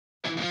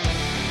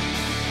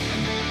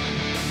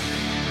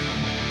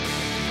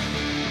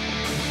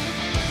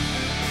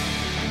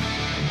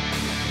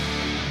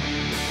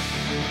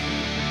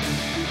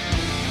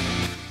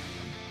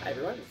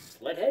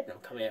Head, and I'm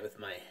coming out with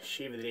my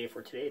shave of the day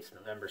for today. It's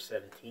November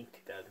 17th,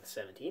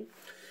 2017.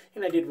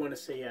 And I did want to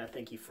say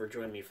thank you for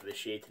joining me for the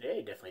shave today.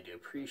 I definitely do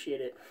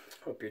appreciate it.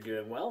 Hope you're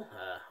doing well.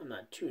 I'm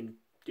not doing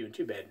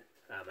too bad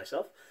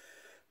myself.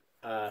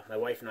 My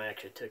wife and I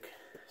actually took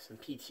some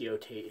PTO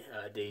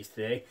days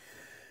today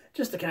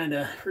just to kind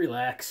of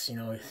relax. You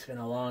know, it's been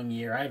a long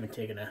year. I haven't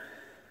taken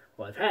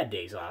well, I've had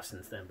days off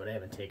since then, but I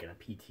haven't taken a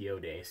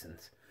PTO day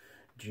since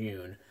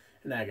June.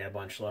 And I got a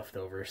bunch left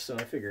over, so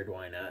I figured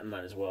why not? I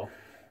might as well.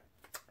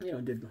 You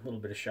know, did a little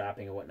bit of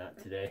shopping and whatnot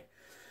today.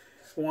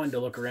 Wanted to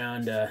look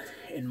around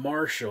in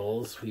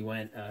Marshall's. We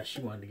went,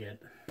 she wanted to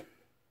get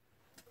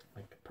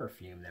like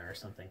perfume there or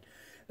something.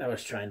 I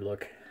was trying to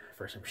look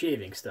for some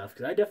shaving stuff,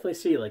 because I definitely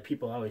see like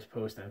people always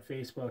post on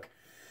Facebook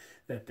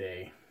that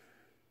they,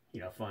 you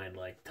know, find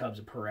like tubs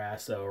of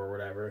Parasso or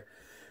whatever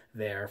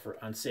there for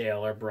on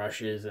sale, or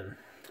brushes, and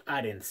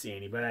I didn't see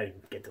any, but I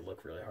didn't get to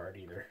look really hard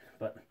either.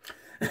 But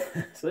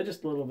so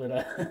just a little bit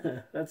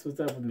of that's what's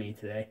up with me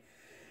today.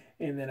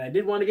 And then I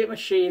did want to get my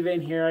shave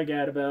in here. I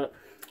got about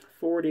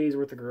 4 days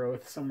worth of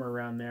growth, somewhere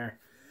around there.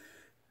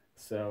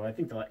 So I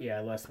think I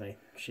lost my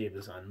shave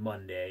was on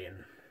Monday,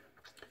 and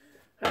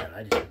I don't know,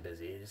 I just been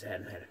busy. I just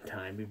hadn't had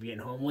time. We'd be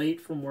getting home late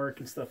from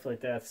work and stuff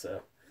like that,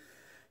 so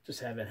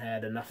just haven't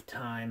had enough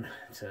time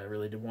to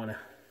really want to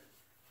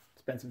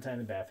spend some time in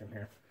the bathroom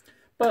here.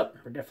 But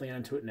we're definitely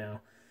onto it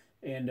now.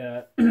 And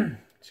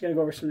just going to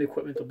go over some of the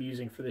equipment I'll be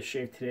using for this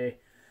shave today.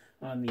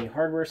 On the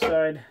hardware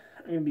side,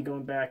 I'm going to be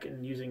going back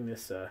and using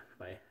this,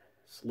 my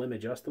Slim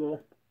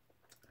Adjustable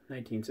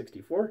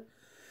 1964.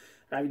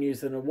 I haven't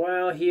used it in a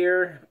while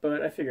here,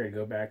 but I figured I'd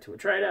go back to it,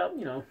 try it out,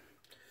 you know.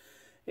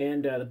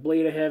 And the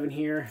blade I have in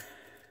here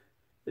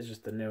is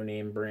just the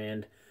no-name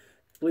brand.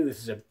 I believe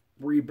this is a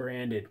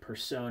rebranded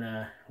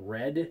Personna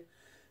Red.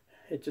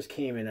 It just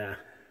came in a,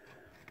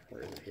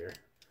 where is it here?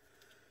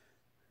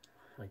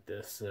 Like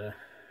this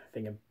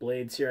thing of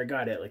blades here. I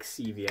got it at like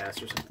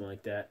CVS or something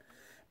like that.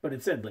 But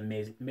it said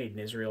made in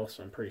Israel,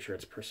 so I'm pretty sure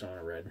it's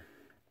Personna Red.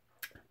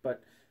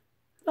 But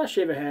last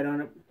shave I had on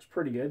it was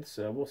pretty good,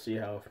 so we'll see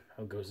how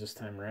it goes this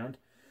time around.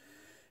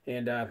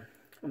 And on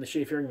the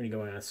shave here, I'm going to be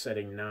going on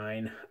setting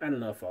 9. I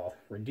don't know if I'll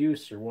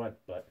reduce or what,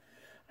 but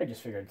I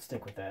just figured I'd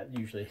stick with that.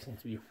 Usually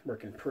seems to be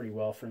working pretty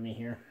well for me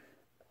here.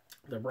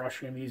 The brush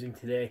I'm going to be using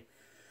today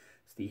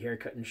is the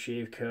Haircut and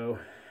Shave Co.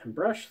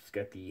 brush. It's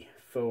got the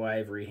Faux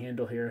Ivory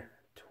handle here,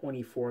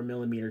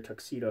 24mm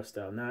Tuxedo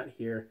style knot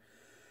here.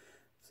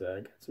 It's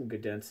got some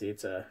good density.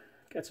 It's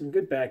got some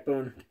good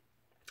backbone,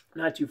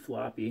 not too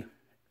floppy.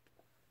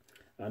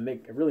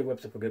 It really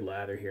whips up a good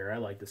lather here. I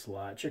like this a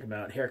lot. Check them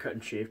out, Haircut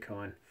and Shave Co.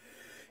 on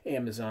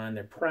Amazon.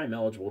 They're Prime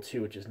eligible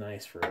too, which is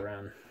nice, for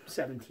around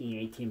 17,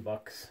 18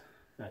 bucks.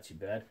 Not too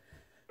bad.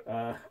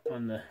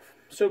 On the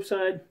soap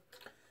side,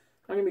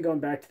 I'm going to be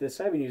going back to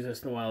this. I haven't used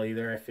this in a while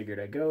either. I figured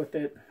I'd go with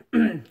it.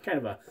 Kind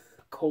of a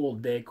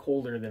cold day,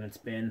 colder than it's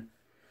been.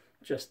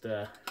 Just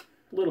a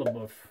little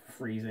above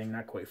freezing,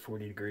 not quite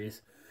 40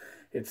 degrees.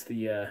 It's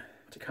the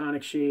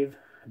Taconic Shave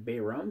Bay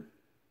Rum.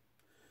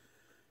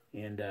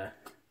 And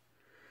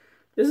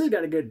this has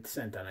got a good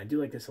scent on it. I do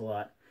like this a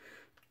lot.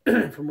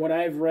 From what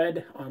I've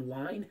read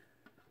online,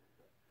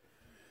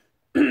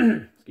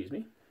 excuse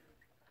me,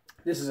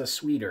 this is a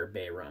sweeter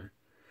Bay Rum.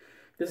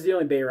 This is the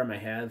only Bay Rum I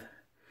have,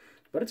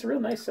 but it's a real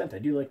nice scent. I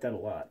do like that a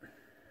lot.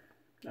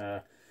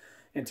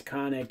 And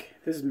Taconic,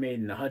 this is made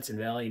in the Hudson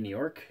Valley, New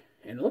York,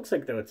 and it looks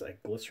like though it's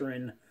like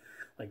glycerin,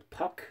 like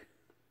puck.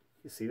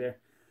 You see there?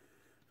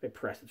 If I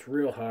press, it's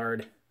real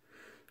hard,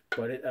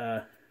 but it,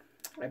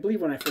 I believe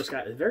when I first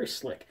got it, it's very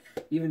slick.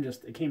 Even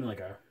just, it came in like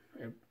a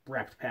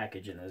wrapped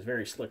package, and it was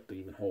very slick to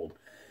even hold.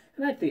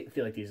 And I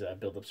feel like these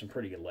build up some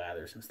pretty good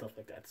lathers and stuff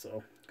like that.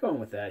 So going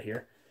with that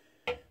here.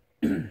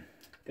 Then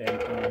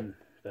on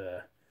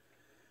the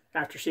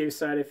aftershave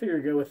side, I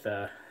figured I'd go with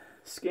a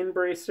skin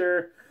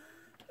bracer.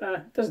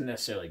 It doesn't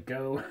necessarily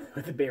go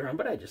with the Bay Rum,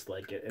 but I just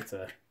like it. It's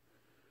a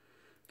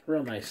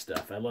real nice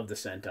stuff. I love the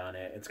scent on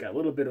it. It's got a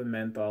little bit of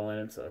menthol in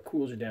it, so it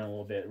cools you down a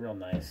little bit. Real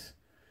nice.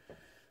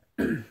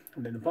 And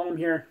then the balm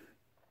here,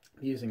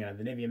 I'm using the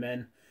Nivea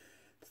Men.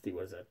 Let's see,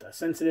 what is that?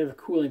 Sensitive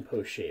Cooling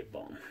Post-Shave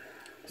Balm.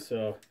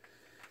 So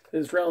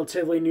this is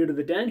relatively new to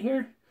the den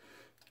here.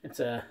 It's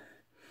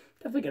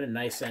definitely got a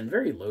nice scent.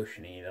 Very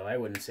lotiony, though. I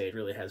wouldn't say it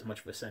really has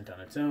much of a scent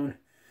on its own.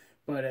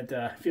 But it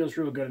feels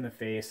real good in the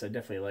face. I'm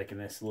definitely liking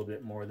this a little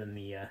bit more than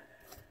the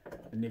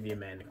Nivea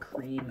Men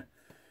Cream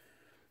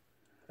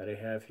that I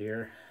have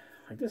here.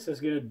 Like, this is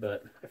good,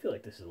 but I feel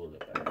like this is a little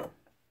bit better.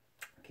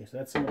 Okay, so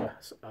that's some of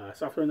the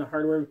software and the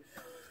hardware I'm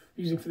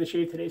using for the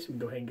shave today. So we can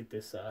go ahead and get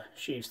this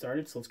shave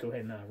started. So let's go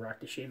ahead and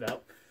rock the shave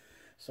out.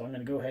 So I'm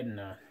going to go ahead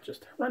and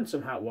just run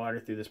some hot water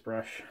through this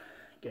brush.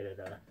 Get it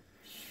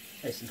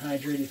nice and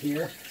hydrated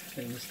here.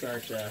 Then we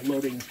start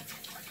loading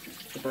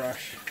the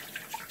brush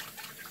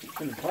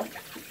in the puck.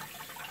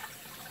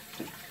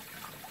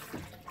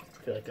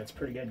 I feel like that's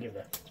pretty good. Give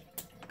it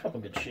a couple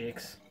good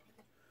shakes.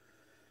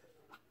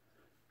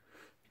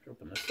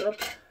 Open this up.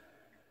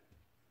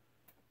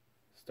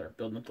 Start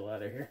building up the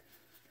lather here.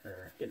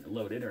 Or getting it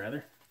loaded,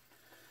 rather.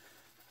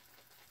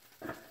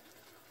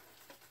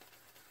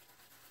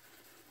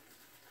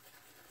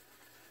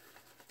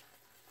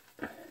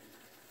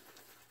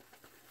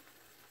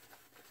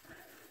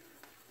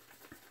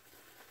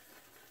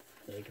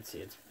 you can see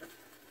it's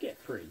getting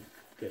pretty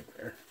good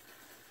there.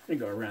 I'm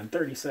gonna go around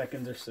 30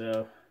 seconds or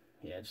so.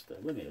 Yeah, just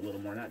maybe a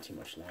little more, not too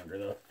much longer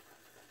though.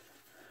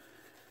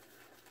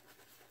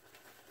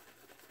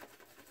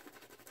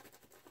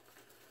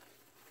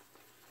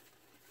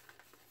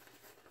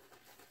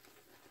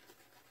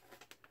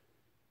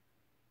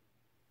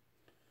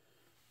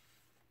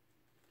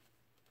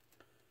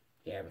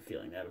 Yeah, I have a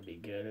feeling that'll be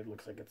good. It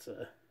looks like it's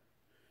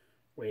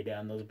way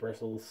down those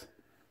bristles.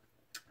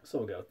 So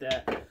we'll go with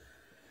that.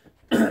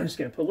 I'm just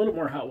going to put a little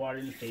more hot water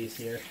in your face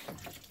here.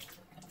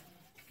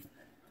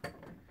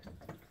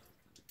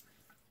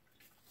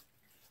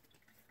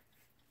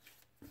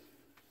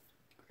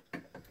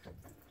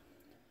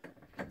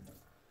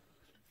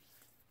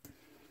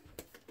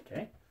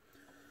 Okay.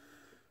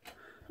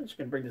 I'm just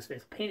going to bring this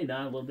face, paint it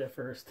on a little bit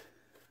first.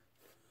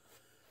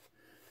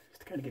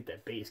 Just to kind of get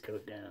that base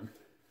coat down.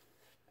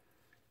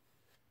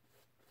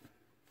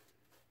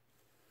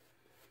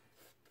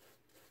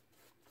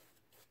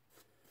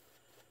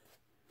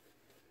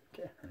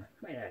 Okay, I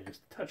might add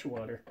just a touch of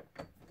water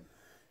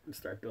and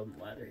start building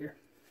the lather here.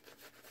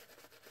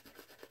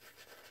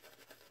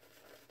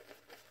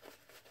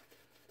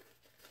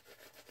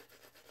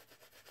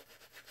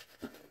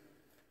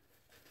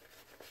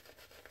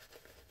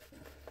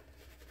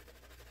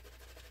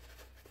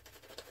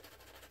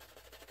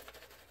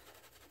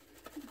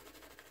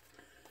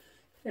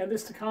 And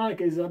this Taconic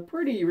is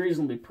pretty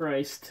reasonably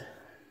priced.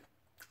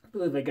 I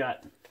believe I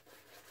got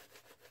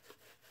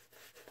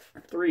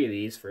 3 of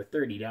these for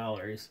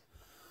 $30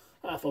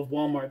 off of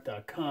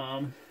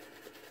Walmart.com.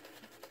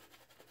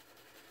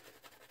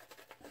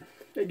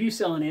 They do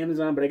sell on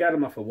Amazon, but I got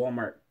them off of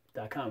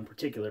Walmart.com in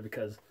particular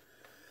because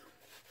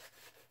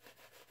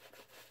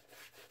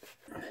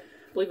I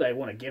believe I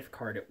won a gift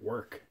card at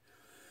work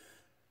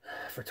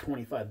for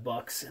 25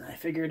 bucks, and I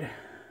figured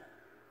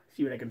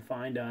see what I can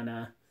find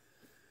on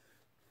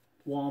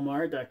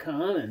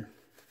Walmart.com, and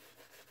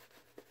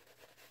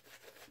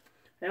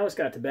I almost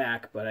got to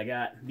back, but I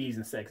got these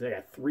instead because I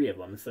got 3 of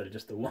them instead of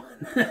just the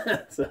one.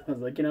 So I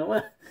was like, you know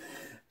what?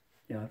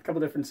 You know, a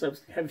couple different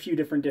soaps, have a few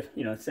different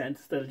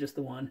scents instead of just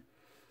the one.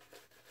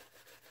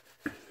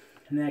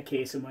 In that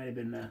case, it might have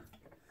been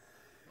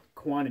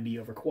quantity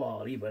over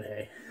quality, but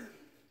hey,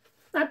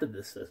 not that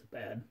this is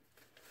bad.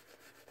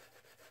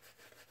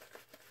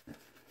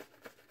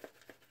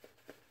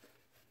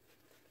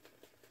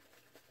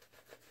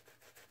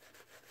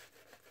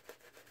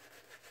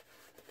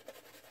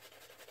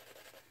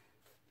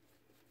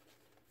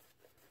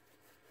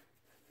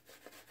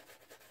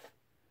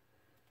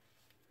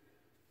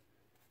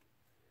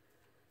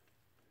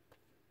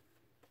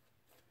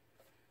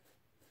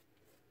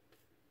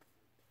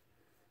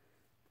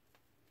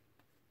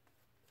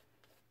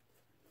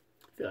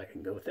 I feel like I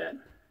can go with that.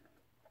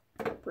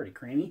 Pretty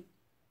creamy.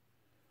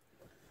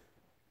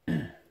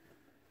 Okay,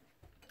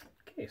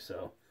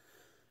 so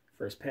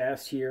first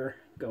pass here,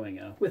 going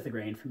with the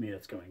grain for me,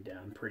 that's going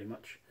down pretty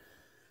much.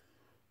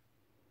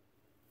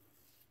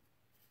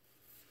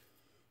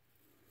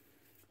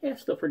 Yeah,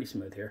 still pretty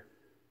smooth here.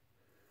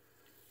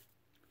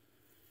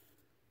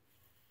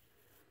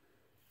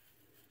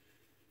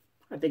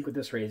 I think with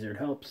this razor it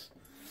helps.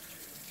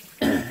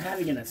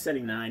 Having in a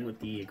setting 9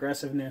 with the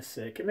aggressiveness,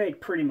 it can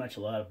make pretty much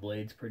a lot of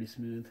blades pretty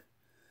smooth.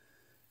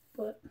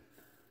 But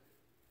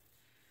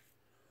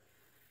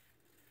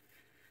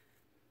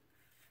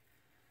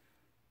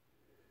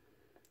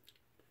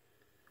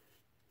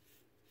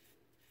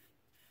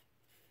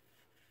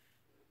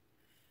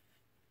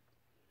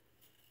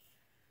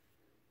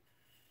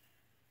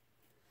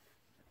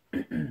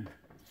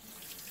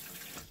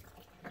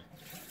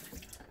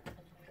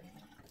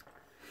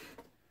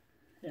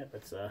yeah,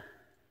 it's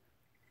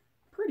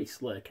pretty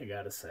slick, I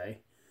gotta say.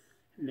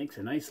 It makes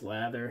a nice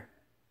lather.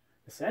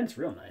 The scent's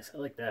real nice. I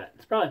like that.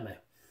 It's probably my,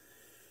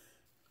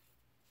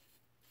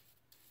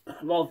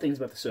 of all the things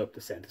about the soap,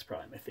 the scent is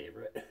probably my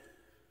favorite.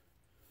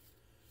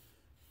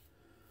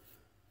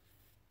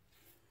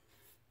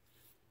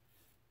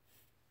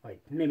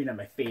 Like, maybe not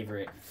my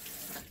favorite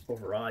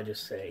overall, I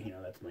just say, you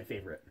know, that's my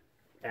favorite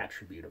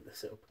attribute of the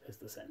soap, is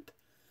the scent.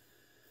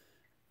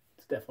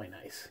 It's definitely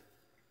nice.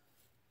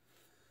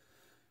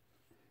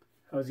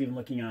 I was even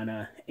looking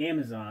on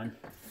Amazon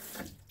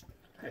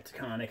at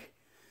Taconic.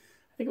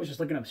 I think I was just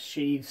looking up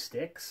shave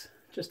sticks,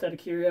 just out of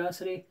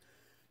curiosity.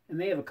 And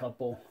they have a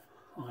couple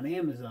on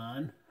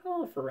Amazon,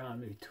 oh, for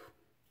around maybe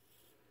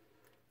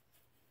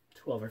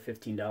 $12 or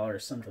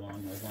 $15, something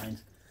along those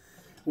lines.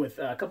 With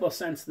a couple of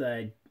scents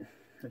that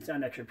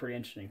sound actually pretty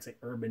interesting. It's like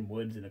Urban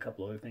Woods and a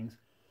couple other things.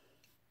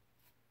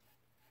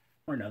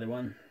 Or another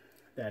one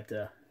that,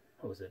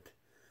 what was it?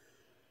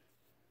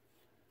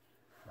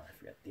 Oh, I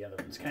forgot the other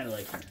one. It's kind of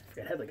like,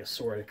 it had like a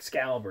sword,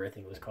 Excalibur, I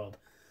think it was called.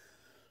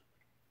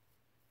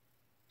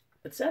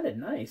 It sounded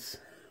nice.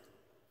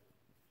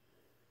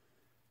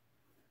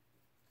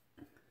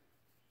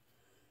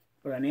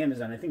 But on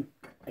Amazon, I think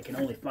I can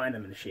only find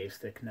them in a shave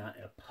stick, not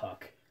in a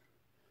puck.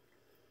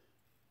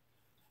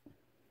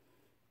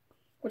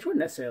 Which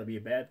wouldn't necessarily be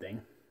a bad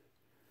thing.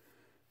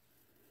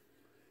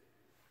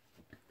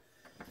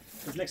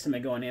 Because next time I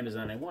go on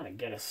Amazon, I want to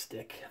get a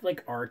stick.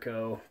 Like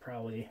Arco,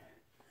 probably.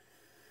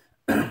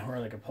 Or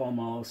like a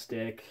Palmolive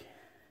stick.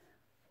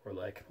 Or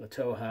like La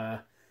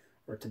Toja.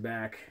 Or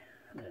Tabac.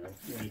 I don't know,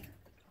 maybe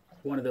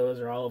one of those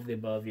or all of the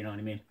above, you know what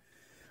I mean?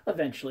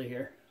 Eventually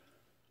here.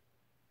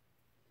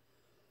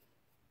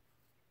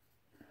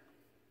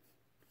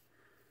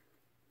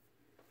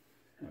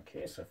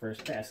 Okay, so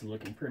first pass is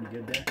looking pretty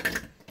good there. As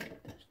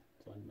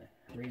long as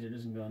my razor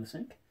doesn't go in the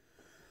sink.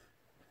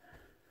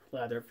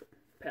 Lather for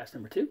pass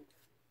number 2.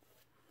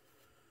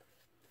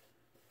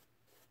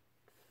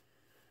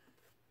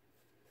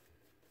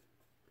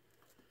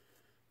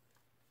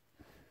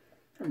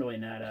 I'm really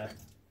not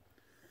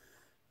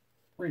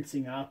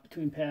rinsing off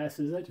between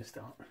passes. I just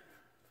don't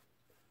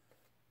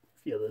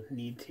feel the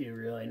need to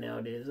really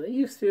nowadays. I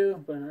used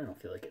to, but I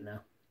don't feel like it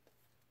now.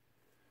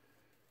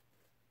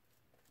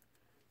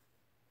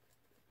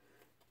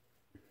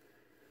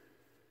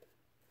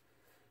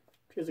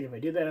 Feels like if I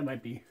do that, I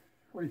might be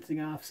rinsing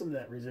off some of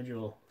that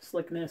residual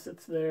slickness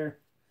that's there.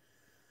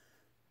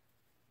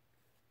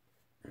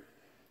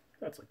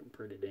 That's looking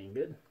pretty dang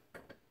good.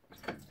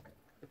 I'll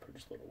put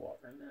just a little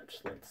water in that,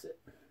 just let it sit.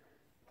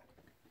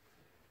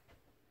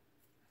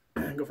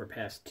 Go for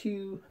pass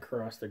 2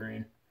 across the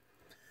grain.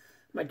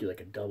 Might do like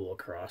a double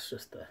across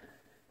just to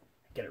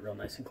get it real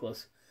nice and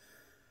close.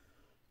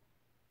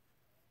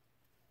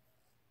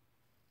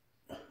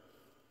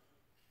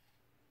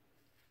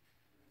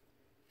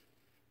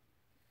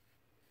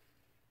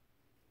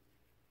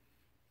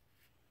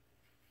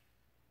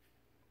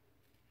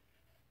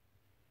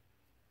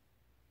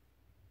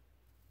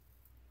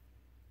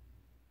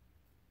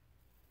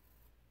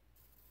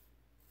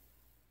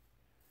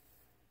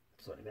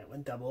 So that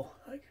went double,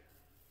 like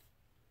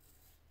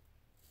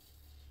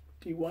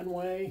do one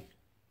way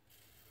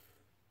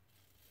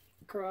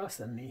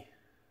across and the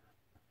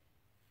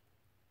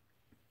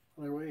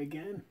other way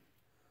again.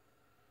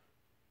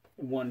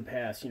 One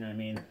pass, you know what I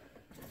mean?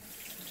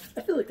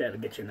 I feel like that'll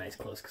get you nice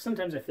close, because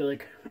sometimes I feel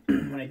like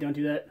when I don't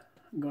do that,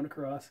 I'm going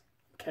across,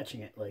 catching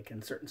it like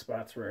in certain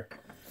spots where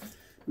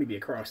maybe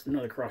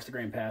another across the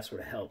grain pass would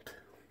have helped.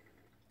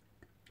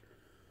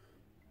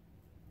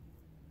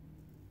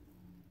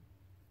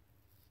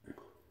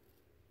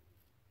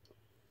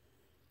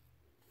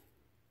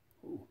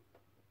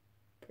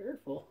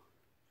 Careful.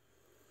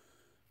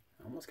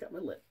 I almost got my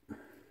lip.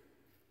 Went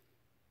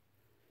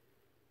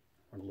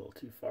a little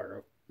too far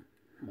up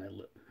my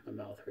lip, my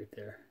mouth right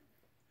there.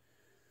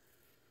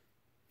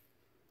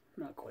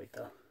 Not quite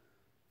though.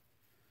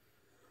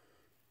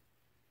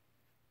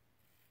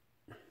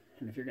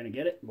 And if you're going to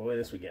get it, boy,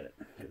 this would get it.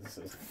 Because this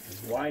is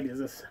as wide as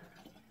this.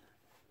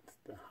 It's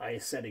the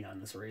highest setting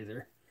on this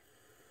razor.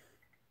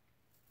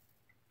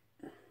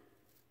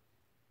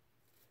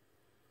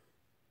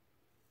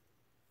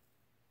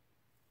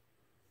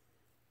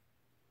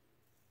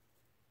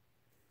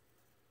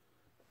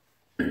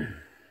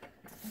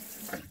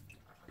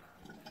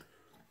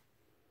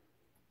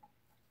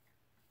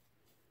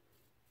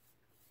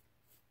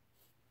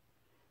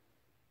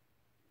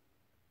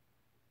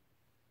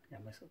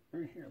 Got myself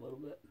right here a little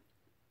bit.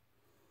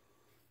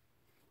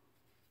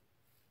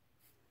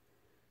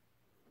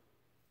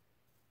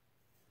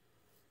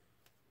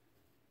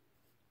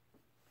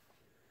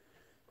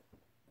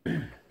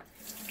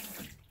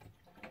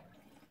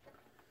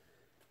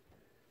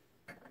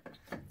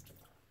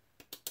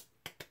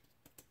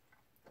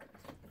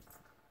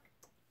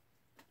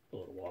 A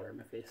little water in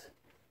my face.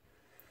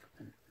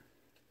 Yeah,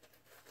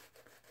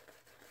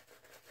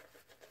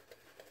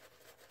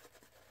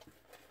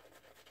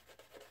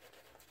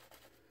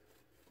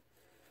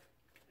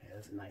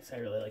 that's nice. I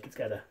really like it. It's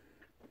got a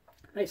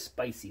nice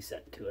spicy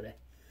scent to it.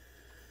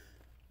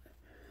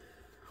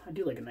 I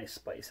do like a nice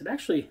spice. It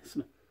actually,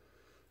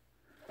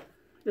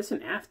 this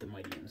and After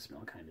might even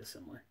smell kind of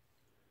similar.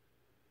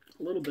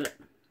 A little bit.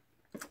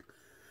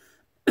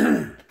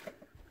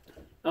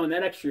 Oh, and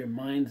that actually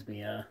reminds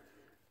me, I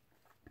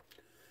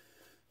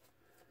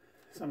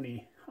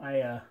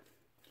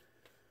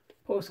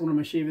posted one of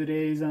my shave of the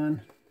days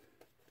on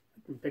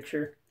a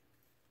picture,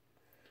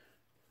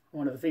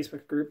 one of the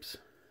Facebook groups,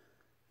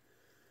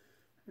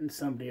 and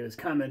somebody was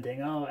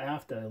commenting, "Oh,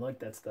 After, I like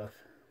that stuff.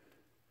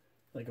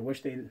 Like, I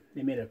wish they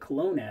made a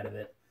cologne out of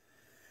it."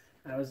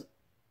 I was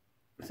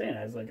saying,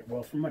 I was like,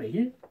 well, from what I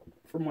hear,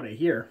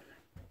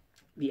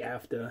 the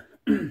After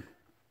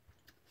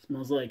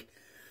smells like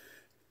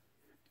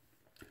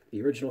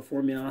the original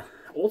formula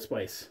Old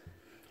Spice.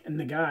 And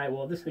the guy,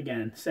 well, this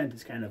again, scent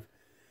is kind of,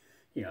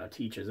 you know,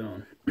 to each his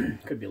own.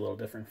 Could be a little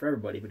different for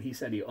everybody, but he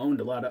said he owned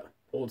a lot of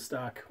old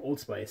stock Old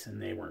Spice, and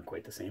they weren't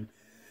quite the same.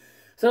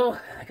 So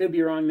I could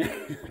be wrong there.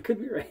 I could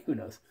be right. Who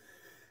knows?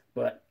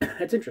 But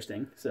that's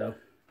interesting. So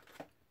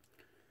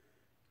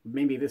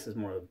maybe this is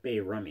more of a Bay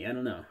Rummy. I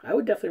don't know. I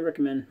would definitely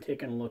recommend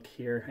taking a look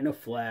here. I know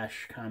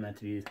Flash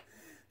commented he's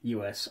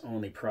U.S.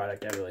 only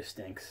product. That really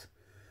stinks.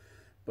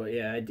 But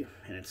yeah, I do,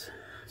 and it's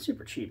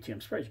super cheap too. I'm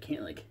surprised you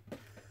can't, like,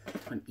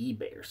 on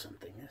eBay or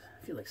something. I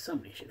feel like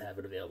somebody should have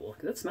it available,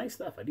 because that's nice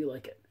stuff. I do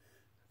like it.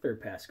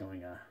 Third pass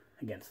going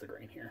against the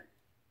grain here.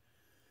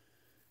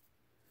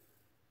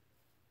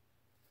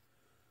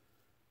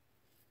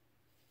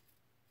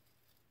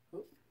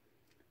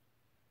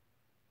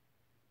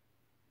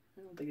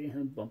 don't think I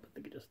had a bump. I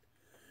think it just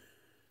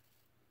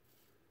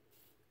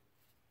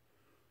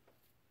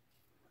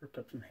ripped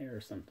up some hair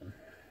or something.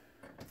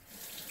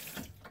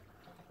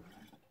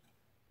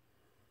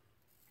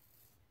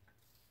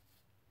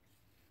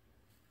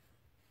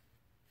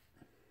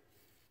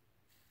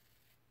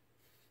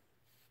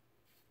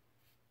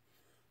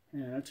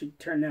 Yeah, that should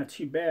turn out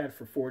too bad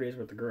for 4 days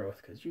worth of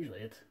growth, because usually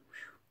it's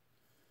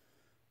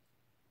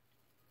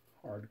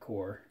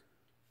hardcore.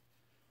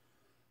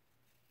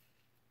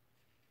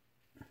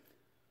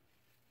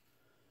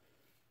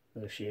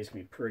 Those shades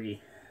can be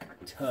pretty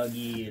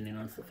tuggy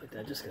and stuff like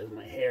that, just because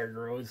my hair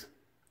grows.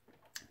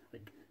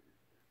 Like,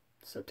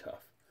 so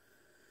tough.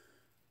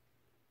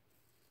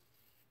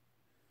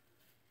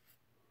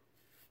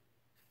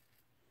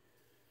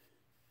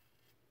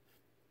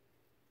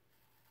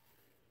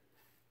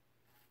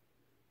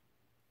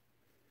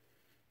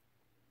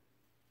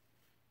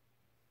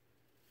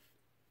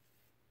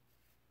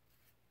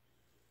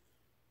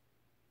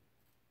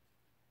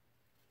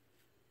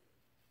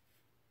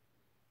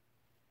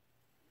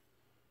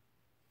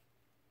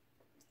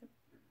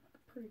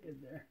 Pretty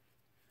good there.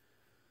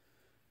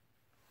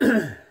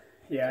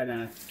 Yeah,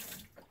 and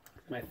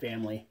my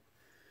family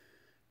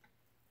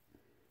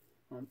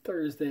on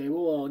Thursday,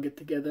 we'll all get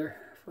together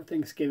for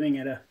Thanksgiving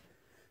at a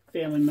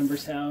family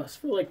member's house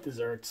for like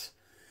desserts.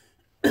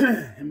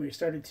 And we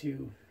started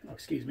to, oh,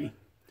 excuse me.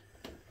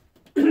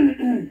 Got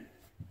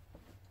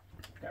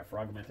a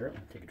frog in my throat.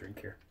 Take a drink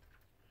here.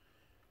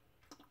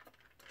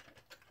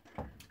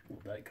 A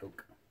little Diet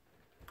Coke.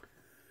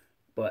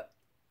 But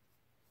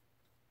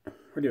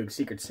we're doing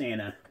Secret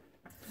Santa.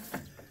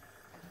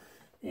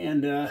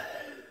 And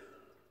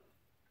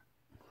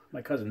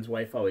my cousin's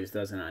wife always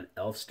does it on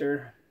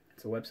Elfster.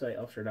 It's a website,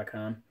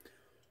 elfster.com.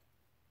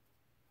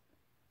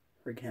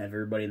 Where you can have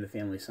everybody in the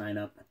family sign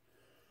up.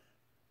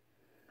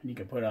 And you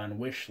can put on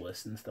wish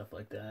lists and stuff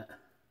like that.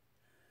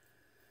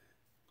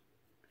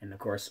 And of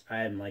course,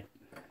 I'm like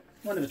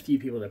one of the few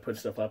people that put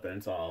stuff up, and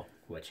it's all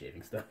wet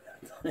shaving stuff.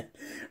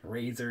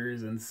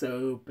 Razors and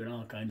soap and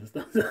all kinds of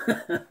stuff.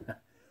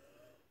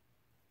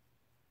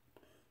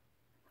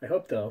 I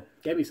hope they'll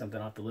get me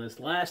something off the list.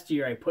 Last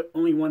year, I put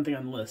only one thing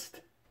on the list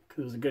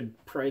because it was a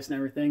good price and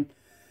everything,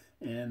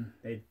 and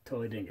they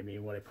totally didn't give me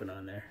what I put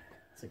on there.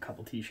 It's a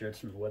couple t-shirts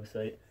from the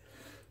website.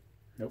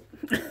 Nope.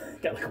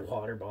 Got like a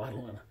water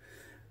bottle and a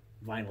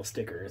vinyl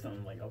sticker or something.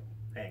 I'm like, oh,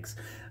 thanks.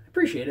 I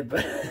appreciate it,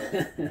 but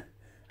I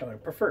would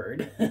have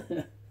preferred.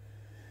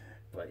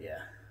 But yeah.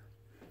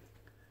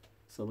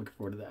 So looking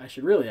forward to that. I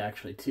should really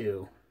actually,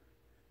 too,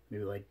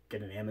 maybe like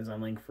get an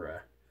Amazon link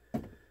for a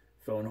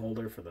phone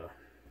holder for the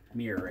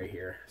mirror right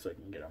here, so I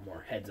can get a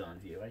more heads-on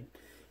view.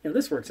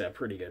 This works out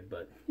pretty good,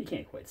 but you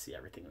can't quite see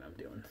everything that I'm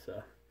doing.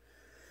 So,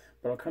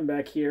 but I'll come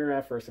back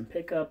here for some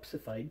pickups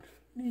if I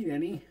need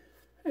any.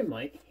 I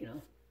might,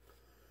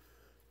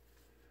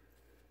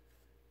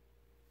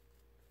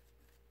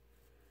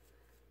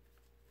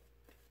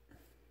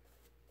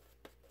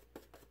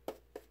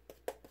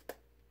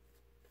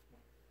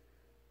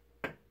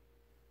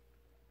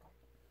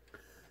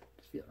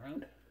 Just feel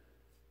around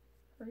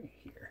right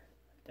here,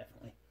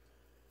 definitely.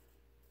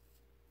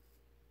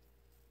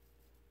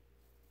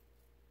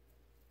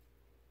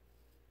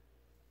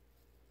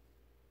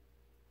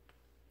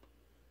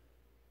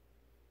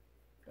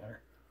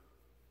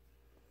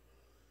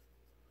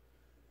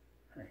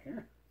 Right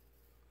here.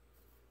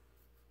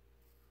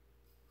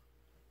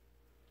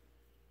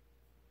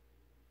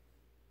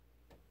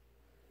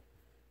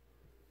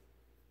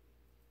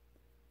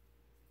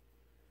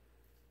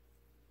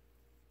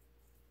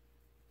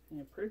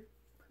 Yeah, pretty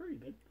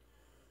good.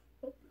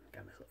 Oh,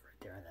 got myself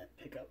right there on that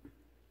pickup.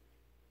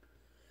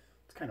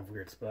 It's kind of a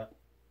weird spot.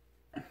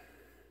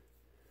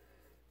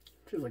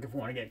 Feels like if you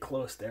want to get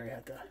close there, you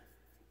have to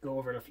go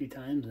over it a few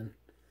times, and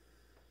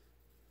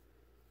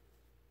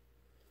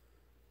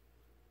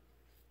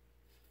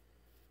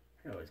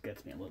it always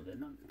gets me a little bit.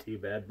 Not too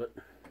bad, but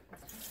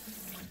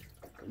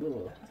a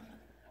little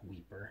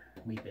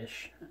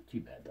weepish. Not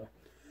too bad though.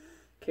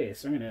 Okay,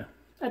 so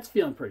that's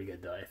feeling pretty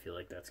good though. I feel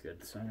like that's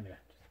good. So I'm gonna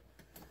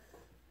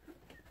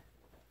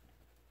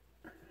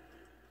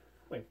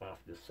wipe off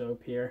the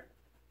soap here.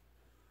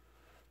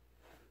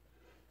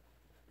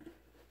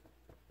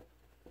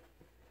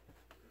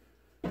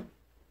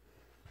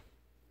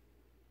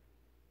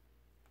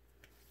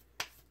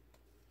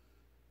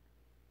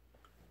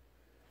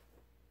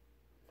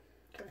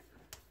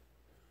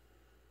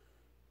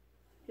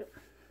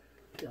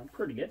 Feeling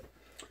pretty good.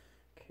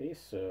 Okay,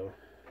 so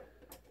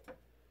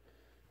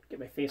get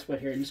my face wet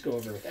here and just go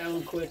over with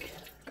Alan quick.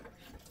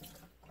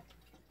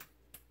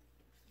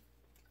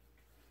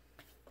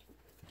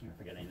 If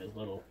I got any of those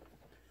little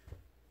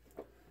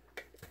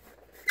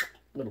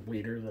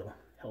bleeders that'll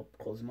help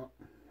close them up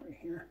right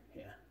here.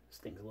 Yeah,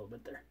 stings a little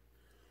bit there.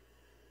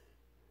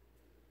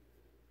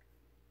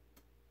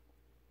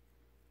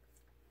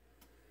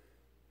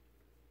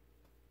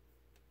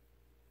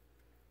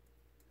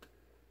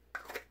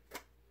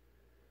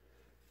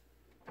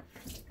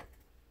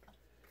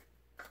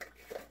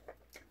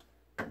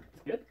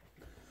 Good.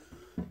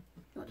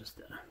 I'll just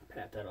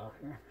pat that off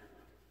here.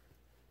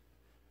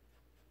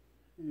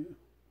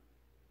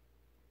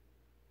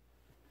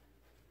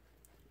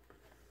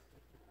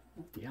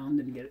 The Allen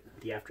didn't get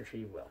it. The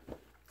aftershave will.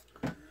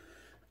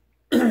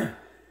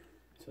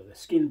 So the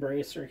skin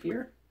bracer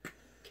here.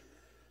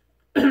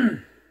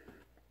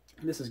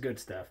 This is good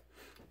stuff,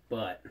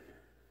 but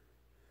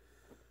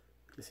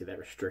you see that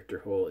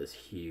restrictor hole is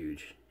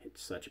huge.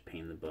 It's such a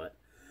pain in the butt.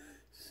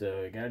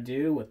 So you gotta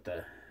do what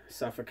the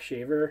Suffolk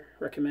shaver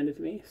recommended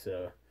to me.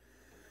 So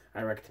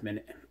I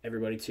recommend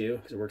everybody too,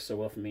 because it works so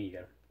well for me. You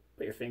gotta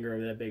put your finger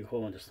over that big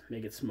hole and just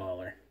make it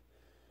smaller.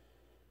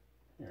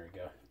 There we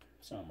go.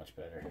 So much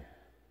better.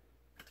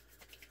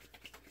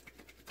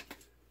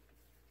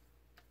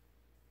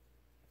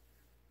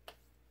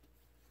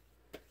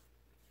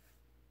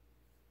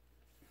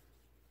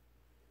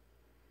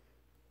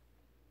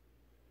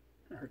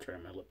 I hurt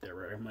trying my lip there,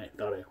 right? I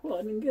thought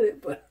I didn't get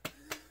it, but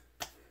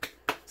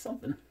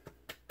something.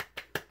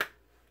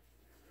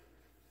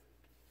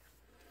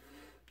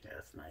 Yeah,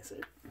 that's nice.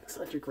 It's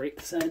such a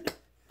great scent.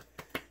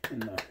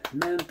 And the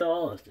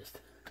menthol is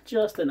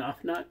just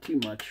enough, not too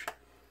much.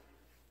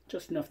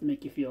 Just enough to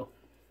make you feel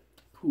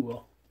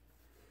cool.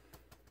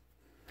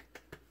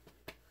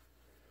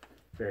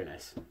 Very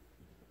nice.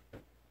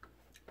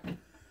 Okay,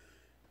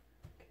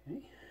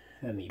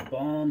 and the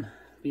balm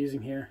I'm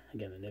using here,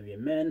 again, the Nivea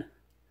Men.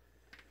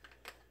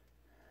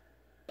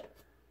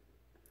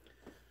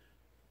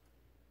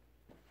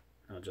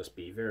 I'll just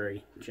be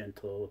very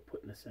gentle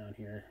putting this down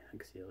here. I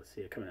can see, let's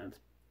see it coming out.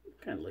 It's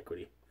kind of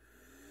liquidy.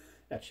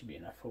 That should be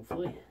enough,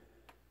 hopefully.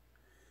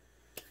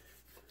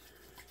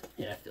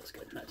 Yeah, it feels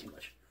good. Not too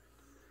much.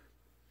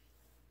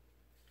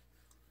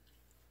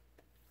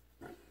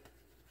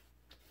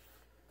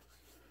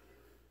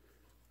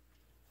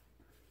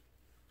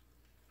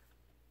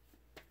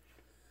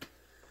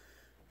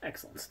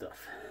 Excellent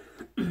stuff.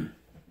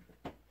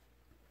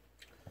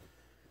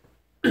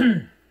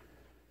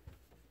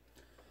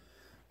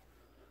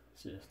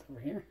 Just over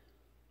here.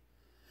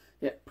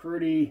 Yeah,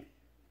 pretty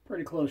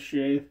close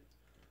shave.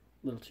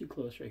 A little too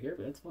close right here,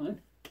 but that's fine.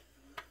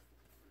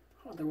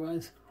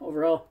 Otherwise,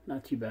 overall,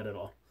 not too bad at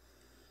all.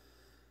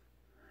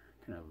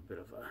 Kind of a bit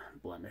of a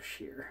blemish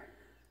here.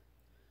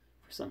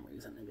 For some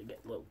reason, they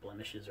get little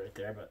blemishes right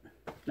there, but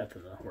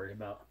nothing to worry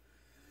about.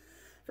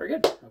 Very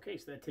good. Okay,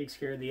 so that takes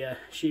care of the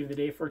shave of the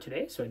day for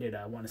today. So I did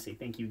want to say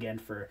thank you again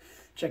for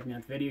checking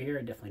out the video here.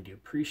 I definitely do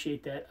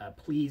appreciate that.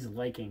 Please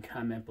like and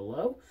comment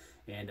below.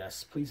 And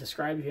please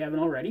subscribe if you haven't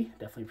already.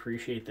 Definitely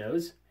appreciate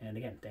those. And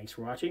again, thanks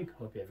for watching.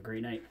 Hope you have a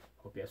great night.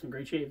 Hope you have some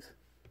great shaves.